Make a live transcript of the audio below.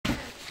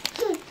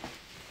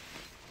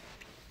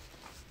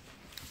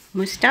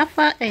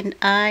Mustafa and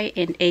I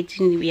and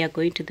Ejin, we are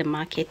going to the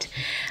market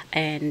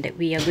and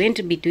we are going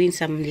to be doing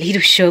some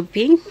little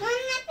shopping.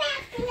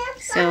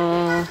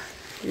 So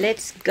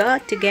let's go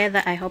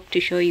together. I hope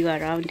to show you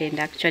around and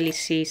actually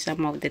see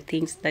some of the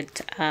things that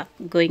are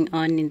going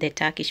on in the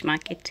Turkish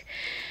market.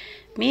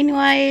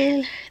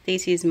 Meanwhile,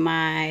 this is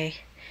my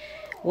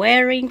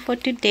wearing for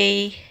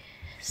today.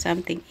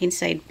 Something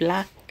inside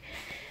black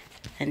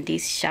and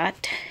this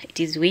shirt. It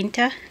is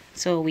winter,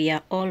 so we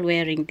are all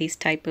wearing this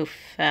type of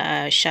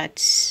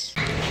shirts.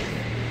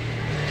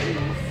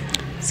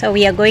 So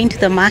we are going to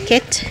the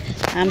market.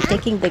 I'm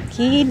taking the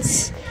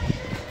kids.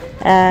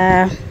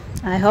 I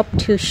hope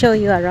to show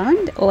you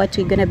around what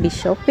we're gonna be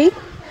shopping,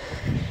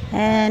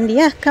 and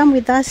yeah, come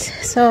with us.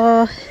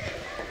 So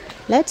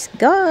let's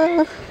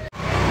go.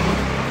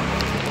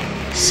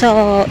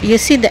 So you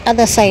see the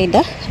other side,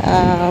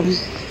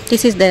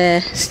 this is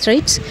the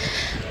streets.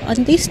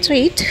 On this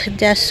street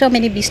there are so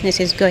many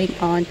businesses going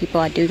on.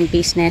 People are doing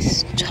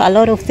business, a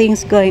lot of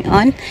things going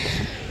on,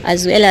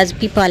 as well as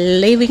people are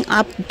living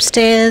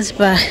upstairs,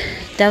 but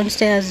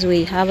downstairs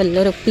we have a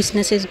lot of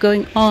businesses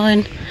going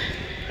on.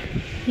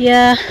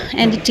 Yeah,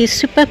 and it is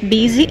super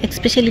busy,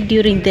 especially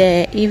during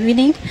the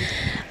evening.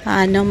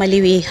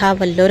 Normally we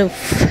have a lot of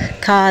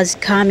cars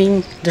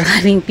coming,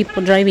 driving,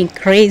 people driving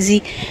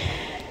crazy,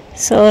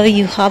 so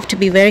you have to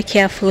be very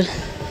careful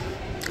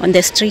on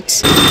the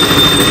streets.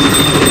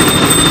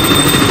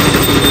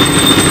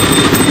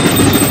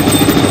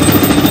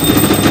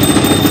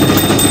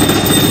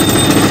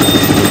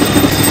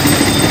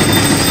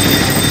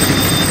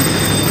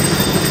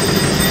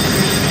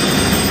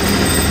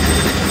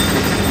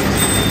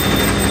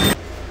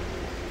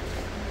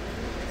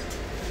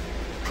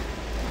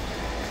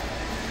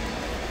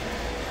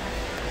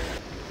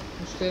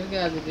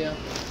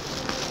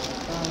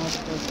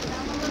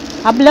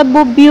 Abla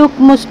bu büyük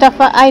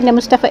Mustafa, aynı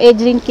Mustafa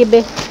Ecrin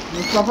gibi.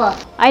 Mustafa.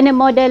 Aynı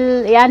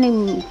model, yani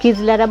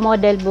kızlara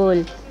model bul.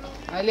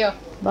 Alo.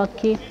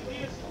 Bakayım.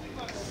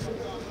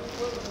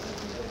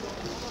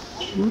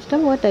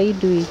 Mustafa, what are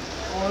you doing?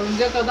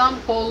 Oyuncak adam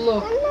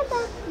kollu.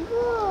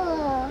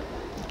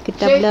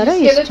 Kitaplara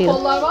yedek istiyor.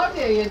 kollar var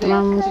ya, yedek.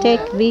 Tamam,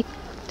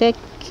 tek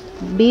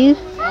bir.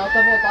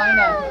 Altapot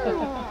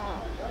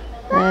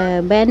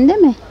aynen. Bende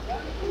mi?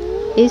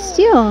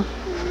 İstiyor.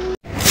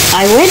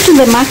 I went to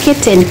the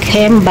market and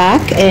came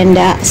back, and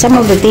some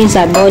of the things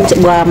I bought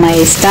were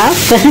my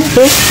stuff.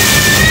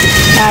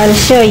 I'll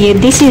show you.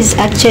 This is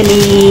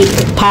actually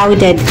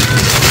powdered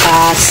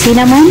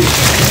cinnamon.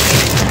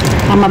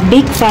 I'm a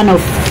big fan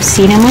of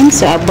cinnamon,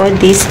 so I bought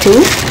these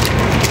two.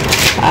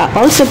 I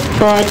also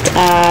bought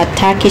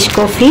Turkish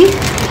coffee.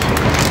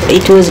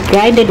 It was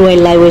grinded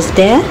while I was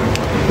there.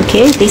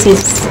 Okay, this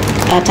is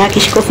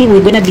Turkish coffee.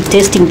 We're gonna be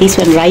tasting this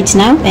one right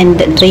now and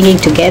drinking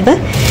together.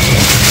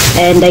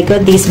 And I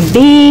got this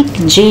big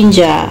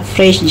ginger,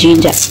 fresh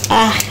ginger.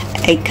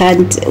 I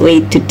can't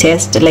wait to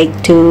taste,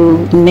 like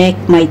to make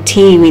my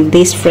tea with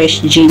this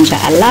fresh ginger.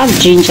 I love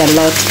ginger a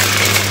lot.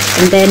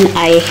 And then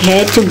I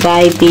had to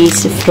buy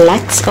these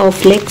flax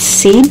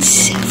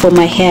seeds for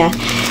my hair.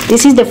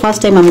 This is the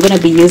first time I'm gonna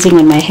be using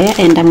on my hair,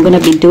 and I'm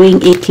gonna be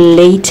doing it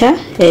later,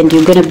 and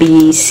you're gonna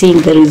be seeing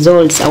the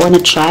results. I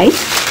wanna try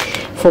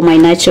for my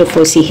natural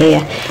frizzy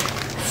hair.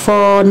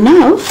 For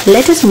now,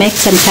 let us make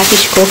some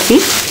Turkish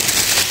coffee.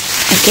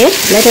 Okay,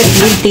 let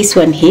us leave this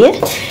one here.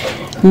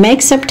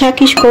 Make some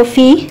Turkish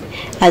coffee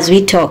as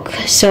we talk.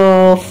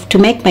 So to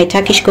make my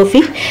Turkish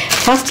coffee,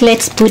 first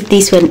let's put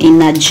this one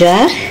in a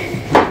jar.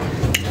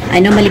 I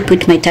normally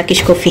put my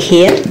Turkish coffee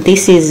here.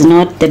 This is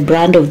not the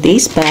brand of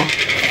this, but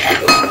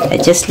I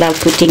just love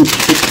putting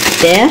it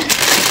there.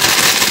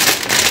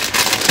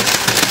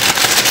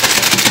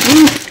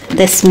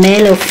 The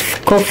smell of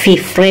coffee,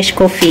 fresh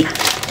coffee.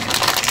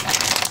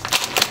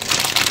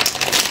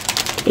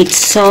 It's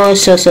so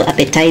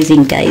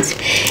appetizing, guys.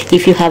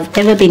 If you have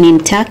ever been in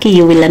Turkey,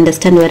 you will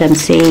understand what I'm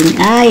saying.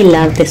 I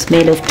love the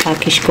smell of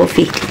Turkish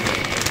coffee,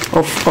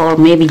 or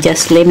maybe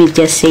just, let me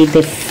just say,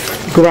 the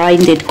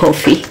grinded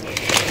coffee.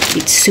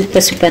 It's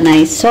super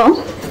nice.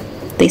 So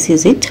this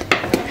is it,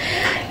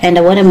 and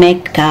I want to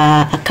make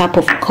a cup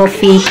of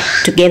coffee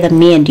together.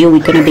 Me and you,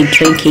 we're gonna be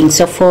drinking.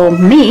 So for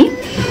me,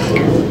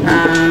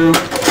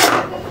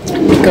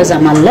 because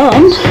I'm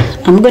alone,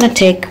 I'm gonna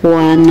take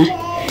one.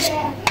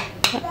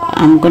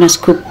 I'm gonna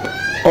scoop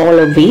all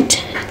of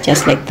it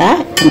just like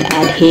that and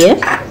add here,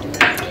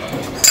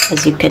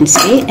 as you can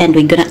see, and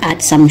we're gonna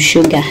add some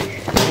sugar.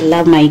 I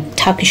love my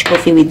Turkish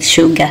coffee with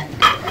sugar.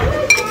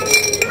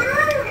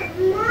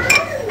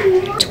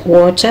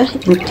 Water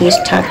in this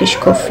Turkish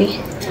coffee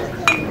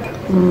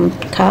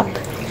cup.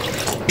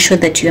 Sure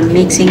that you're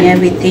mixing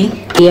everything.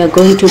 We are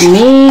going to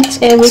mix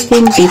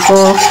everything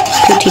before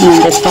putting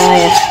on the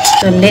fire.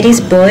 So let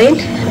it boil,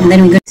 and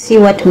then we're going to see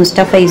what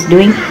Mustafa is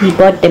doing. He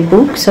bought the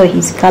book, so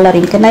he's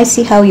coloring. Can I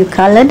see how you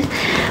colored?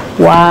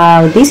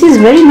 Wow, this is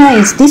very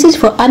nice. This is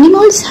for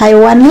animals.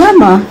 Haywan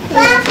lama.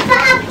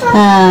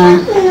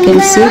 You can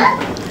see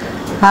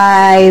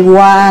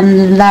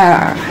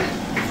haywanlar.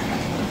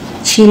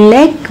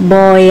 Chilek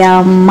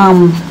boya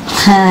mum.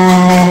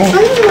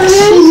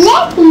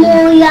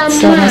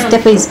 So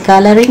Mustafa is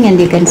coloring, and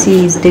you can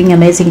see he's doing an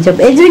amazing job.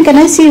 Adrian, can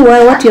I see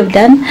what you have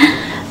done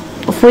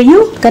for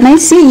you? Can I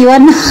see? You are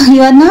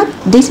not.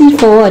 This is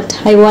for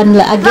what? I want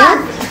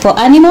again for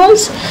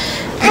animals.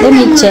 Let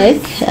me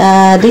check.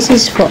 This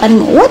is for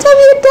animals. What have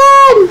you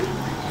done?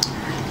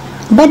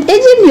 But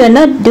Adrian, you are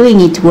not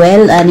doing it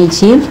well,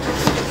 Anijib.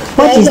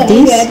 What is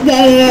this?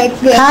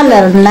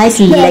 Color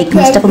nicely like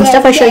Mustafa.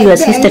 Mustafa, show your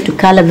sister to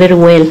color very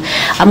well.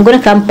 I'm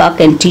gonna come back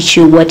and teach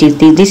you what is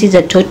this. This is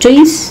a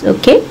tortoise,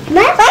 okay?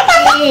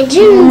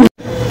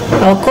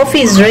 Our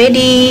coffee is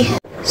ready.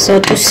 So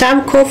to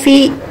serve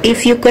coffee,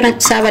 if you're gonna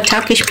serve a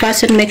Turkish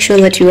person, make sure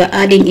that you are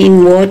adding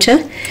in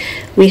water.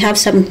 We have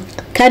some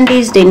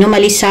candies they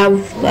normally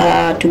serve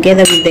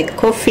together with the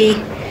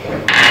coffee.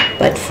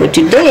 But for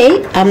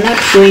today, I'm not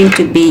going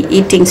to be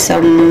eating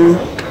some.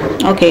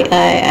 Okay,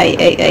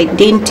 I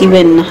didn't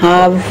even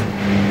have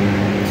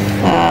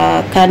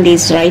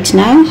candies right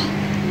now,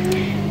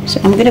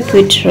 so I'm gonna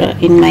put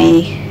in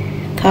my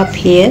cup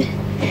here.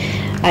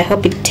 I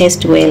hope it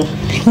tastes well.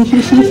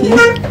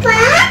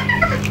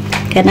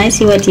 Can I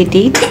see what you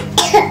did?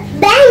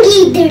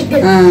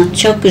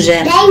 Çok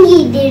güzel.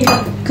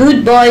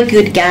 Good boy,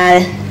 good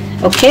girl.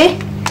 Okay,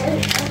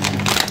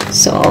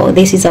 so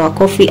this is our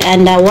coffee,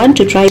 and I want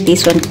to try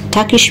this one.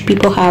 Turkish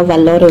people have a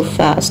lot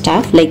of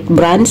stuff like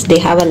brands. They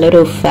have a lot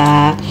of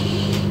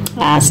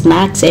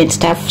snacks and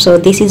stuff. So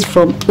this is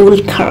from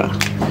Ulker.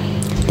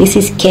 This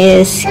is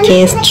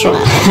Kestra.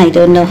 I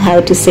don't know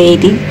how to say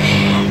it.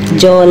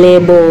 Jolly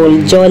ball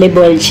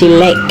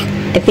chilek.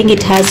 I think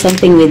it has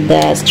something with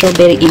the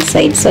strawberry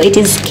inside. So it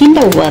is kind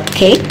of a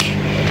cake.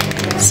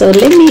 So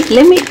let me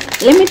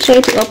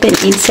try to open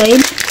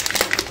inside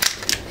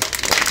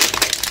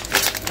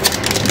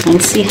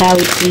and see how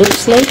it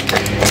looks like.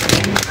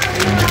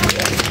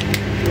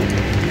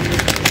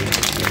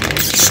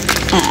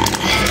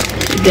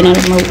 Gonna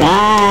remove.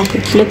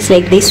 It looks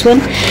like this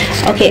one.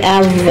 Okay,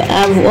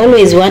 I've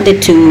always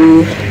wanted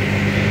to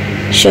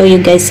show you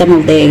guys some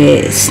of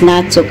the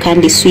snacks or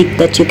candy sweet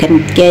that you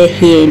can get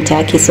here in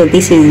Turkey. So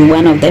this is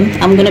one of them.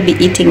 I'm gonna be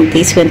eating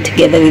this one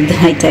together with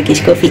my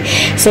Turkish coffee.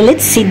 So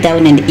let's sit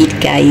down and eat,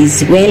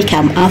 guys.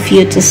 Welcome.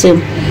 Afiyet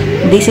olsun.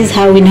 This is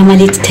how we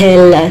normally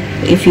tell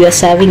if you are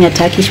serving a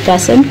Turkish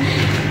person.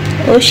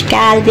 Hoş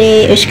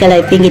geldin. Hoş geldin,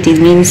 I think it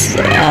means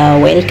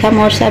welcome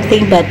or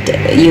something, but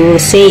you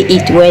say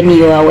it when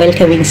you are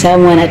welcoming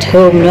someone at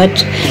home,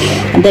 not.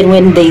 And then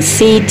when they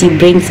sit, you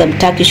bring some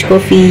Turkish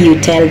coffee, you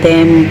tell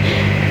them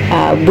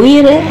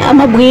buyurun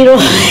ama buyurun.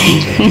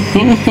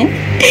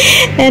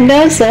 And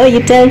also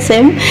you tell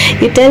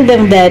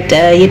them that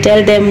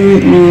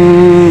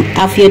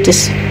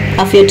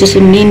afiyet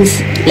olsun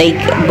means like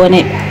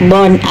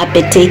bon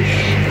appetit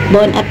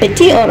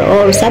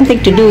or something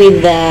to do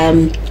with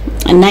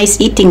a nice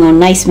eating or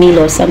nice meal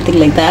or something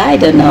like that. I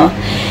don't know.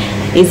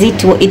 It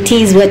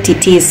is what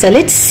it is. So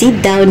let's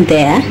sit down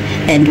there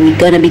and we're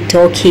gonna be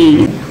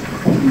talking.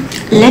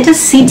 Let us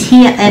sit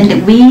here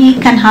and we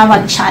can have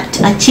a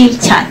chill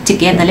chat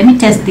together. Let me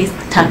test this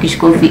Turkish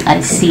coffee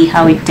and see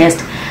how it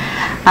tastes.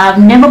 I've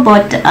never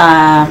bought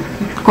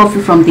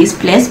coffee from this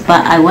place,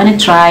 but I want to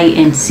try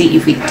and see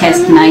if it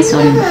tastes nice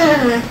or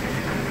not.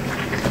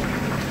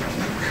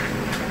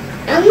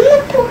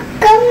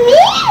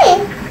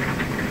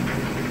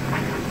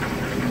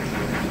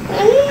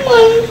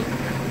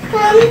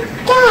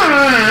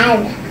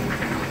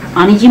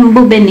 Anneciğim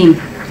bu benim.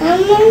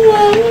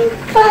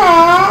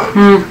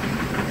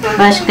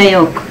 Başka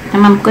yok.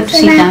 Tamam, go to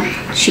sit down.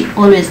 She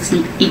always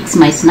eats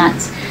my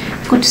snacks.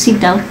 Go to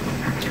sit down.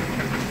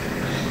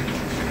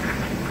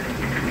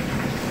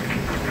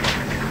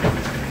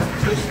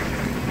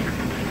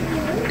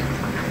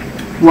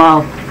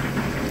 Wow,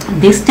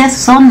 this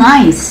tastes so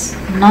nice.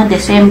 Not the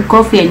same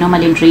coffee I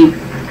normally drink.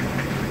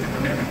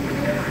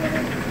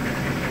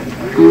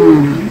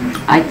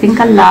 I think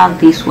I love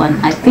this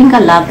one.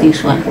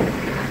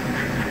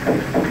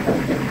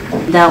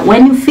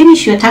 When you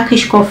finish your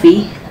Turkish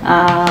coffee,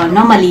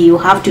 normally you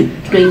have to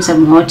drink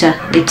some water.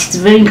 It's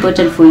very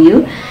important for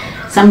you.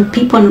 Some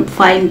people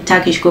find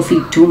Turkish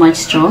coffee too much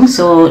strong,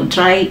 so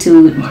try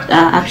to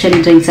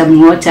actually drink some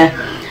water.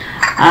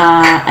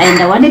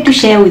 And I wanted to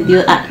share with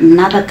you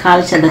another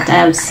culture that I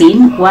have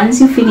seen.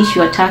 Once you finish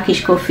your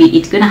Turkish coffee,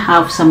 it's gonna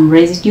have some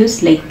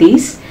residues like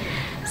this.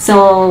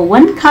 So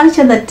one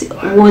culture that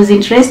was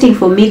interesting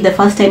for me the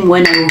first time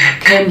when I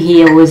came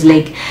here was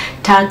like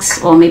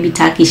Turks or maybe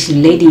Turkish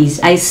ladies.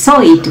 I saw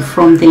it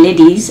from the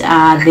ladies.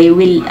 They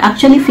will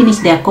actually finish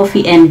their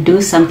coffee and do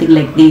something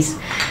like this.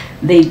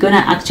 They're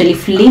gonna actually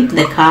flip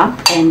the cup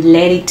and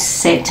let it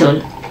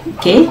settle.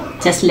 Okay,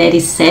 just let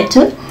it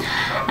settle.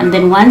 And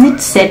then once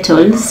it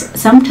settles,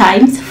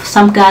 sometimes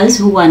some girls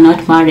who are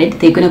not married,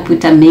 they're gonna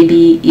put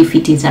maybe if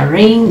it is a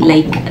ring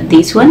like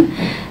this one,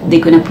 they're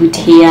gonna put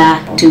here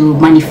to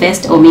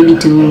manifest or maybe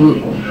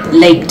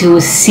to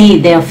see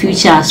their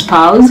future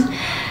spouse.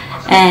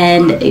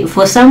 And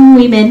for some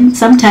women,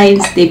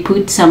 sometimes they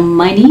put some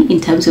money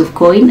in terms of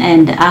coin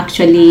and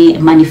actually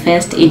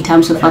manifest in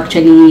terms of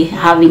actually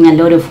having a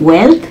lot of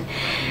wealth.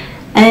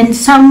 And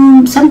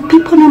some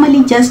people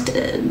normally just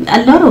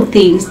a lot of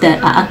things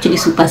that are actually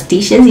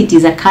superstitious. It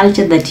is a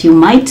culture that you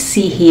might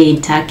see here in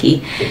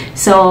Turkey.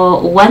 So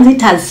once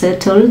it has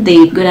settled,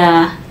 they're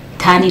gonna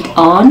turn it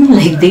on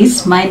like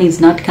this. Mine is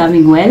not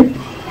coming well,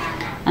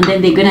 and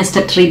then they're gonna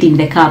start reading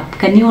the cup.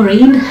 Can you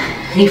read?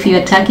 If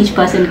you're a Turkish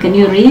person, can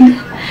you read?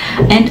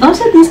 And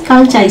also this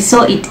culture, I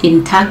saw it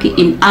in Turkey,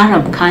 in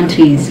Arab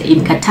countries, in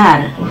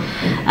Qatar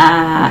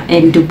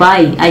and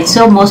Dubai. I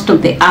saw most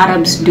of the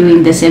Arabs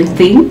doing the same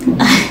thing,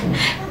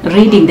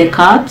 reading the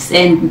cups,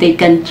 and they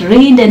can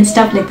read and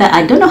stuff like that.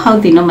 I don't know how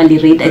they normally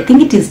read. I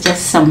think it is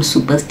just some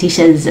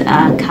superstitious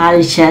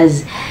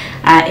cultures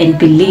and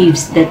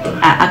beliefs that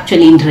are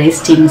actually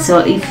interesting. So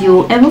if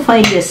you ever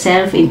find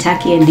yourself in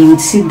Turkey and you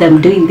would see them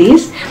doing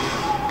this,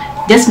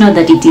 just know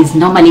that it is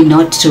normally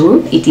not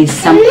true. It is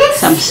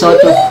some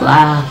sort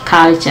of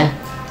culture.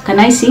 Can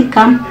I see?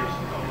 Come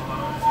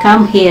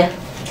here.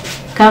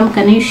 Come,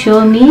 can you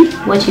show me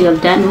what you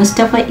have done?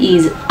 Mustafa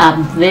is a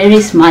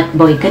very smart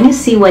boy. Can you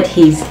see what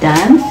he's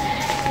done?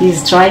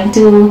 He's trying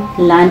to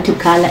learn to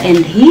color,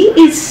 and he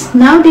is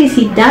nowadays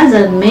he does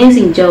an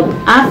amazing job.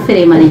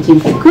 After managing,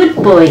 good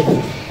boy,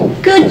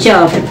 good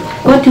job.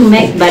 Go to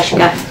make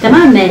bashka.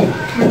 Tamam man.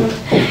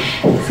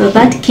 So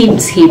that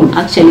keeps him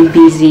actually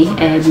busy,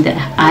 and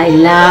I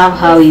love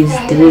how he's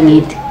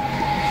doing it.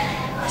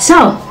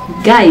 So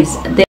guys,